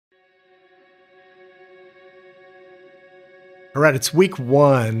All right, it's week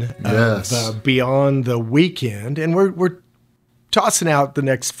one Yes. of Beyond the Weekend, and we're tossing out the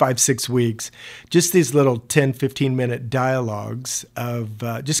next 5-6 weeks, just these little 10, 15-minute dialogues of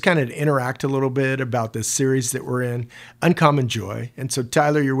just kind of interact a little bit about this series that we're in, Uncommon Joy. And so,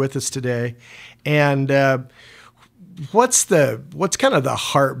 Tyler, you're with us today. And what's kind of the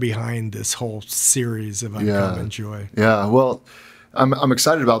heart behind this whole series of Uncommon Joy? Yeah. Well, I'm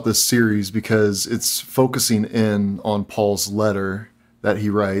excited about this series because it's focusing in on Paul's letter that he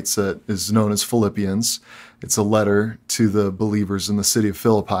writes that is known as Philippians. It's a letter to the believers in the city of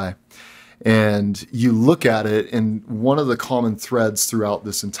Philippi. And you look at it, and one of the common threads throughout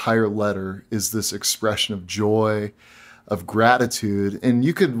this entire letter is this expression of joy, of gratitude. And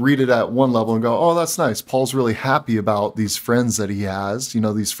you could read it at one level and go, oh, that's nice. Paul's really happy about these friends that he has,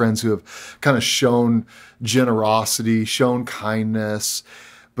 these friends who have kind of shown generosity, shown kindness.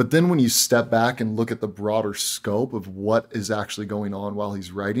 But then when you step back and look at the broader scope of what is actually going on while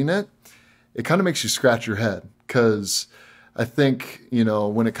he's writing it, it kind of makes you scratch your head. Because I think,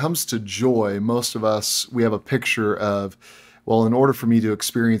 when it comes to joy, most of us, we have a picture of, well, in order for me to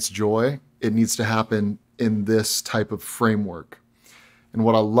experience joy, it needs to happen in this type of framework. And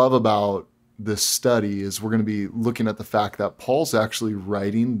what I love about this study is we're going to be looking at the fact that Paul's actually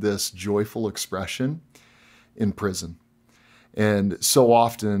writing this joyful expression in prison. And so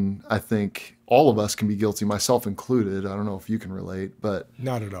often, I think all of us can be guilty, myself included. I don't know if you can relate, but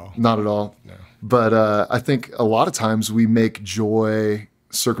Not at all. Not at all. No. But I think a lot of times we make joy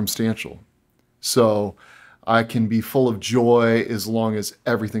circumstantial. So I can be full of joy as long as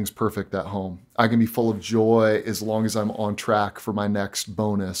everything's perfect at home. I can be full of joy as long as I'm on track for my next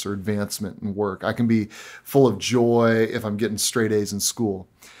bonus or advancement in work. I can be full of joy if I'm getting straight A's in school.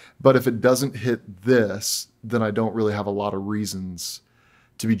 But if it doesn't hit this, then I don't really have a lot of reasons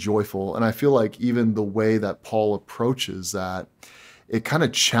to be joyful. And I feel like even the way that Paul approaches that, it kind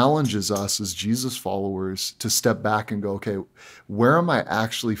of challenges us as Jesus followers to step back and go, okay, where am I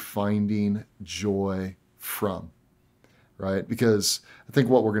actually finding joy from? Right? Because I think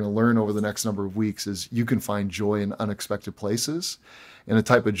what we're going to learn over the next number of weeks is you can find joy in unexpected places and a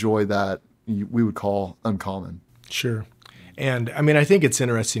type of joy that we would call uncommon. Sure. And I mean, I think it's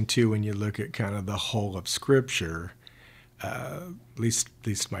interesting too when you look at kind of the whole of Scripture, at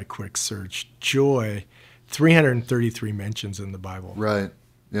least my quick search, joy, 333 mentions in the Bible. Right.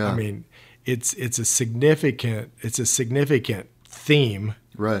 Yeah. I mean, it's a significant theme.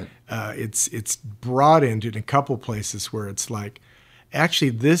 Right. It's brought into in a couple places where it's like,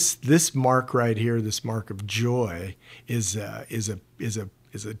 actually, this mark right here, this mark of joy, is a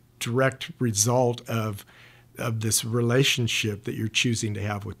direct result of this relationship that you're choosing to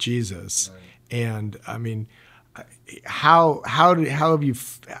have with Jesus. Right. And I mean, how do you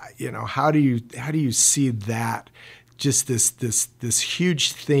see that, just this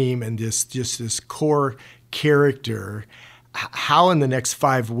huge theme and this core character? How in the next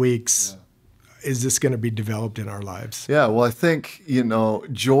 5 weeks is this going to be developed in our lives? Yeah, well, I think,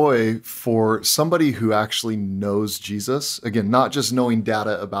 joy for somebody who actually knows Jesus, again, not just knowing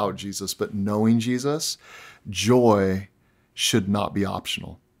data about Jesus, but knowing Jesus, joy should not be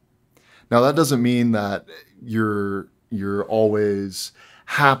optional. Now, that doesn't mean that you're always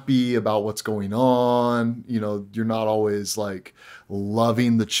happy about what's going on. You're not always like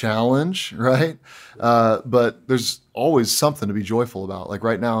loving the challenge, right? But there's always something to be joyful about. Like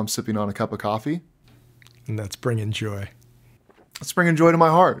right now, I'm sipping on a cup of coffee. And that's bringing joy. It's bringing joy to my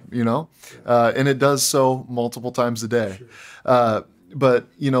heart, and it does so multiple times a day. Sure. But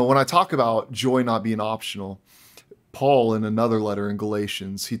when I talk about joy not being optional, Paul, in another letter in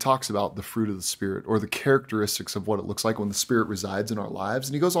Galatians, he talks about the fruit of the Spirit, or the characteristics of what it looks like when the Spirit resides in our lives.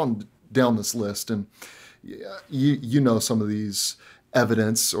 And he goes on down this list, and you know some of these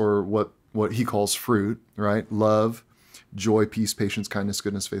evidence, or what he calls fruit, right? Love, joy, peace, patience, kindness,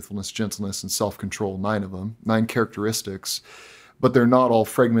 goodness, faithfulness, gentleness, and self-control, 9 of them, 9 characteristics, but they're not all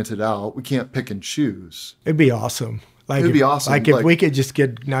fragmented out. We can't pick and choose. It'd be awesome. It'd be awesome. Like if we could just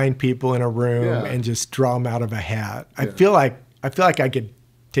get 9 people in a room and just draw them out of a hat. I feel like I could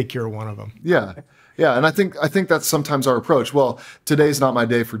take care of one of them. Yeah. Yeah. And I think that's sometimes our approach. Well, today's not my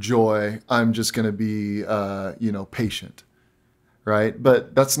day for joy. I'm just going to be, patient. Right.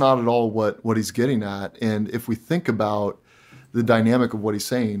 But that's not at all what he's getting at. And if we think about the dynamic of what he's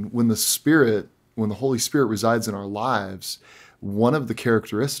saying, when the Holy Spirit resides in our lives, one of the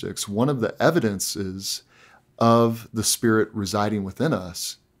characteristics, one of the evidences of the Spirit residing within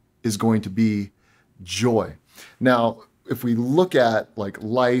us is going to be joy. Now, if we look at like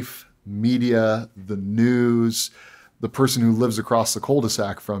life, media, the news, the person who lives across the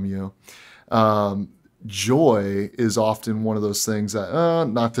cul-de-sac from you, joy is often one of those things that,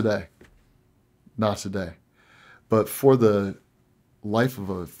 not today, not today. But for the life of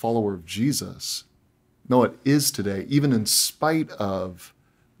a follower of Jesus, no, it is today, even in spite of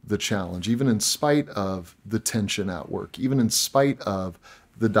the challenge, even in spite of the tension at work, even in spite of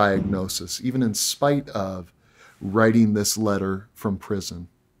the diagnosis, even in spite of writing this letter from prison.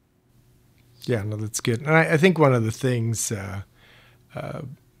 Yeah, no, that's good. And I think one of the things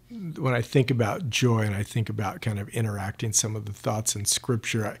when I think about joy and I think about kind of interacting some of the thoughts in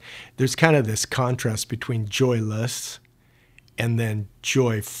Scripture, there's kind of this contrast between joyless and then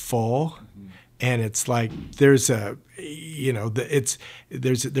joyful. Mm-hmm. And it's like there's a, you know,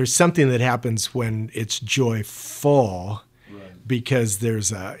 there's something that happens when it's joyful, right, because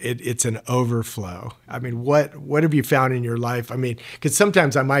it's an overflow. I mean, what have you found in your life? I mean, because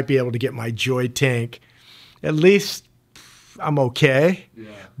sometimes I might be able to get my joy tank, at least I'm okay. Yeah.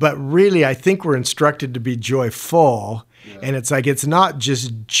 But really, I think we're instructed to be joyful. Yeah. And it's like, it's not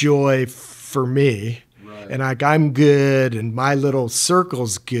just joy for me. Right. And like, I'm good and my little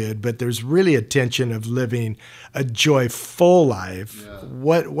circle's good, but there's really a tension of living a joyful life. Yeah.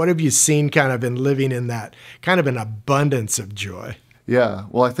 What have you seen kind of in living in that kind of an abundance of joy? Yeah.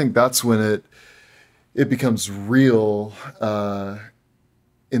 Well, I think that's when it becomes real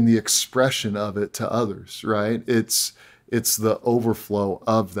in the expression of it to others, right? It's the overflow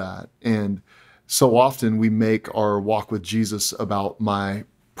of that. And so often we make our walk with Jesus about my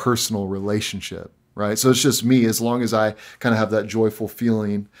personal relationship, right? So it's just me, as long as I kind of have that joyful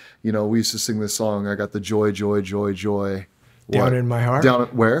feeling. You know, we used to sing this song, I got the joy, joy, joy, joy. Down in my heart. Down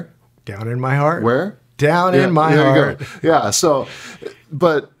where? Down in my heart. Where? Down in my heart. You go. Yeah. So,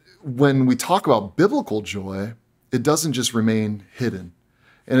 but when we talk about biblical joy, it doesn't just remain hidden.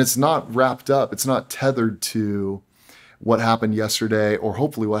 And it's not wrapped up. It's not tethered to what happened yesterday or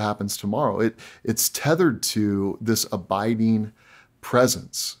hopefully what happens tomorrow. It's tethered to this abiding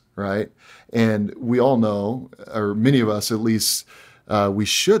presence, right? And we all know, or many of us at least, we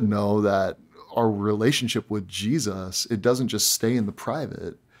should know that our relationship with Jesus, it doesn't just stay in the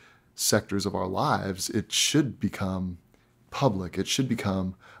private sectors of our lives. It should become public. It should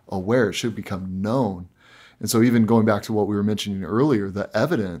become aware. It should become known. And so even going back to what we were mentioning earlier, the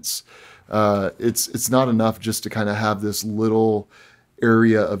evidence, it's not enough just to kind of have this little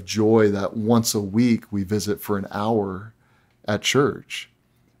area of joy that once a week we visit for an hour at church.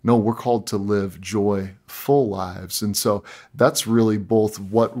 No, we're called to live joyful lives. And so that's really both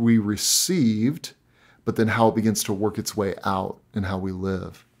what we received, but then how it begins to work its way out in how we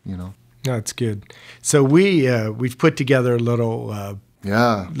live, you know? That's good. So we've put together a little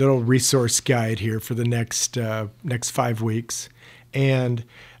resource guide here for the next 5 weeks. And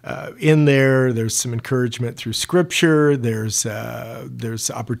in there's some encouragement through Scripture. There's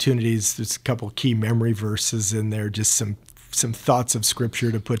opportunities. There's a couple key memory verses in there, just some thoughts of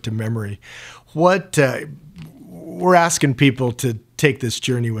Scripture to put to memory. What we're asking people to take this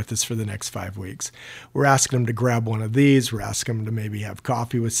journey with us for the next 5 weeks. We're asking them to grab one of these. We're asking them to maybe have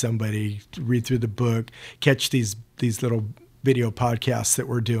coffee with somebody, read through the book, catch these little video podcasts that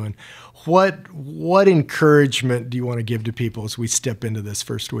we're doing. What encouragement do you want to give to people as we step into this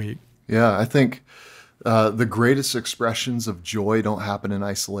first week? Yeah, I think the greatest expressions of joy don't happen in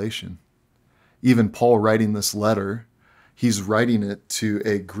isolation. Even Paul writing this letter, he's writing it to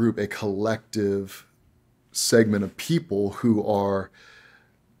a group, a collective segment of people who are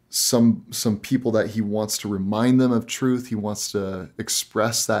some people that he wants to remind them of truth. He wants to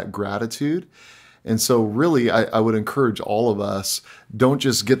express that gratitude. And so really, I would encourage all of us, don't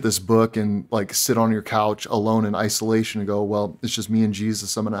just get this book and like sit on your couch alone in isolation and go, well, it's just me and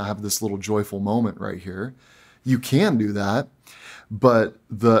Jesus. I'm going to have this little joyful moment right here. You can do that. But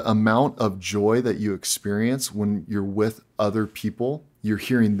the amount of joy that you experience when you're with other people, you're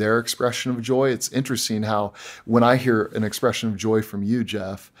hearing their expression of joy. It's interesting how when I hear an expression of joy from you,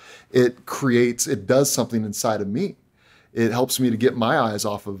 Jeff, it does something inside of me. It helps me to get my eyes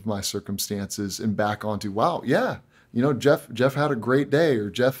off of my circumstances and back onto, wow, yeah, you know, Jeff had a great day, or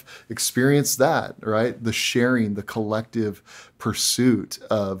Jeff experienced that, right? The sharing, the collective pursuit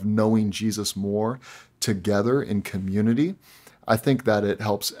of knowing Jesus more together in community. I think that it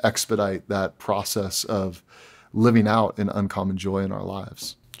helps expedite that process of living out an uncommon joy in our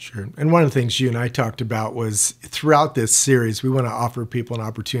lives. Sure. And one of the things you and I talked about was throughout this series, we want to offer people an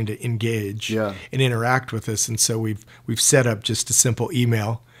opportunity to engage and interact with us. And so we've set up just a simple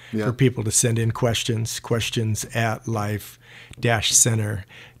email for people to send in questions at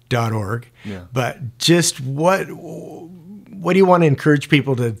life-center.org. Yeah. But just what do you want to encourage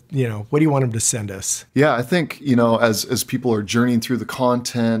people to, what do you want them to send us? Yeah, I think, as people are journeying through the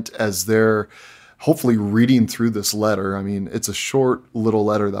content, as they're hopefully reading through this letter. I mean, it's a short little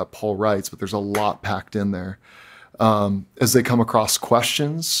letter that Paul writes, but there's a lot packed in there. As they come across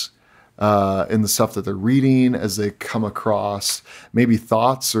questions in the stuff that they're reading, as they come across maybe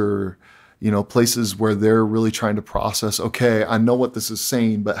thoughts or, places where they're really trying to process, okay, I know what this is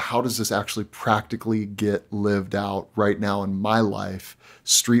saying, but how does this actually practically get lived out right now in my life,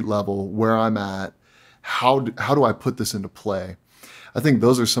 street level, where I'm at? How do I put this into play? I think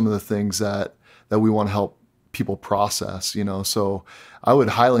those are some of the things that we want to help people process, So I would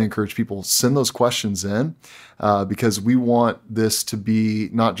highly encourage people, send those questions in because we want this to be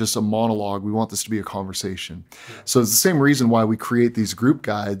not just a monologue, we want this to be a conversation. Yeah. So it's the same reason why we create these group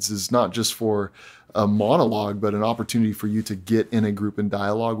guides, is not just for a monologue, but an opportunity for you to get in a group and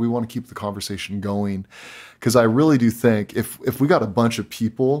dialogue. We want to keep the conversation going, because I really do think if we got a bunch of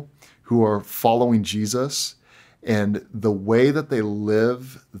people who are following Jesus and the way that they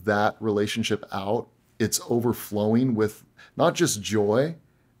live that relationship out, it's overflowing with not just joy,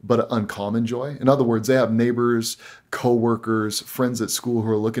 but uncommon joy. In other words, they have neighbors, coworkers, friends at school who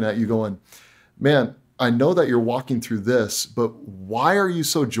are looking at you going, man, I know that you're walking through this, but why are you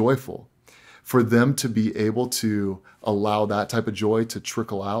so joyful? For them to be able to allow that type of joy to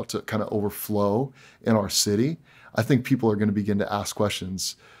trickle out, to kind of overflow in our city, I think people are going to begin to ask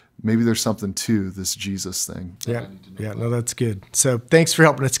questions. Maybe there's something to this Jesus thing. Yeah. No, that's good. So thanks for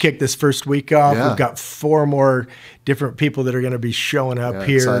helping us kick this first week off. Yeah. We've got 4 more different people that are going to be showing up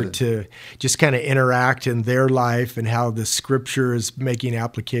here excited to just kind of interact in their life and how the scripture is making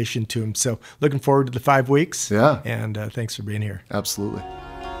application to them. So looking forward to the 5 weeks. Yeah. And thanks for being here. Absolutely.